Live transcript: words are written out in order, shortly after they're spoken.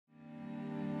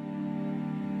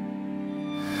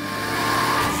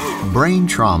Brain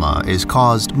trauma is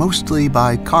caused mostly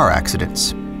by car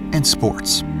accidents and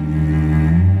sports.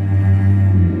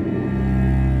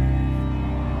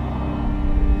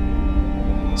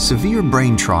 Severe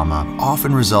brain trauma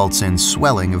often results in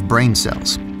swelling of brain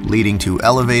cells, leading to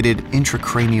elevated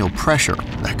intracranial pressure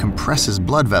that compresses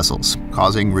blood vessels,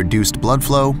 causing reduced blood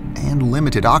flow and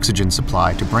limited oxygen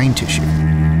supply to brain tissue.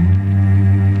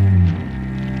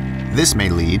 This may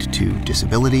lead to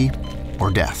disability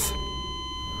or death.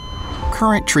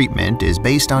 Current treatment is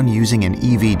based on using an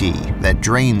EVD that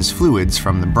drains fluids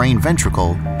from the brain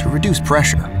ventricle to reduce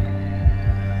pressure.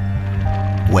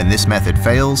 When this method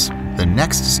fails, the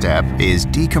next step is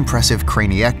decompressive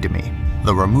craniectomy,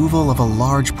 the removal of a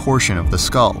large portion of the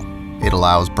skull. It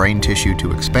allows brain tissue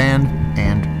to expand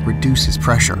and reduces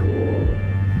pressure.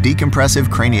 Decompressive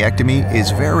craniectomy is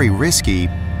very risky,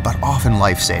 but often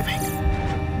life-saving.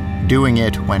 Doing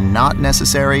it when not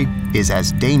necessary is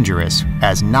as dangerous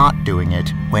as not doing it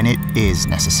when it is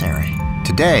necessary.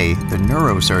 Today, the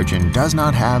neurosurgeon does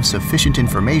not have sufficient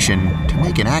information to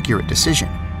make an accurate decision.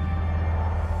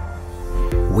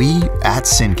 We at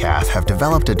Syncath have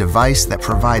developed a device that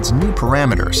provides new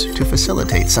parameters to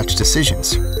facilitate such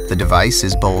decisions. The device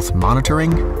is both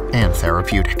monitoring and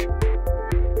therapeutic.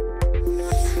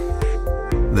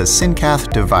 The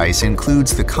Syncath device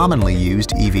includes the commonly used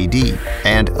EVD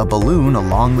and a balloon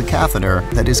along the catheter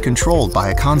that is controlled by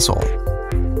a console.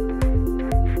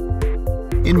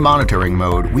 In monitoring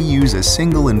mode, we use a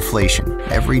single inflation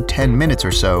every 10 minutes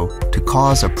or so to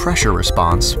cause a pressure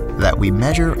response that we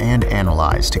measure and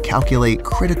analyze to calculate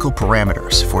critical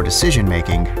parameters for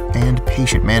decision-making and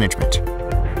patient management.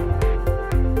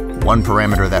 One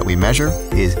parameter that we measure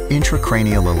is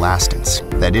intracranial elastance,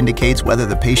 that indicates whether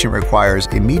the patient requires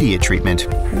immediate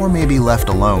treatment or may be left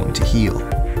alone to heal.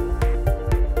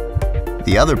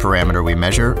 The other parameter we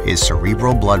measure is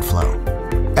cerebral blood flow.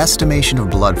 Estimation of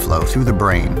blood flow through the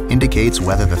brain indicates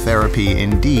whether the therapy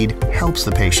indeed helps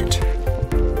the patient.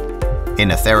 In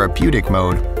a therapeutic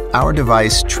mode, our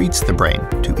device treats the brain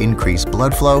to increase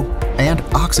blood flow and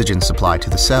oxygen supply to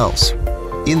the cells.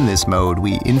 In this mode,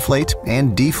 we inflate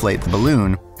and deflate the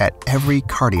balloon at every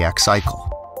cardiac cycle.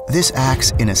 This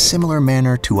acts in a similar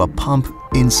manner to a pump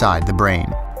inside the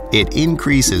brain. It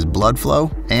increases blood flow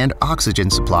and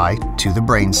oxygen supply to the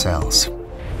brain cells.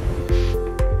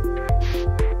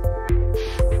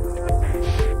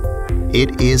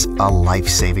 It is a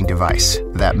life-saving device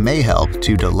that may help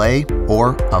to delay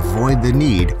or avoid the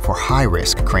need for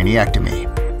high-risk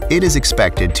craniectomy. It is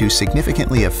expected to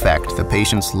significantly affect the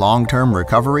patient's long-term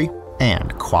recovery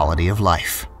and quality of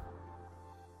life.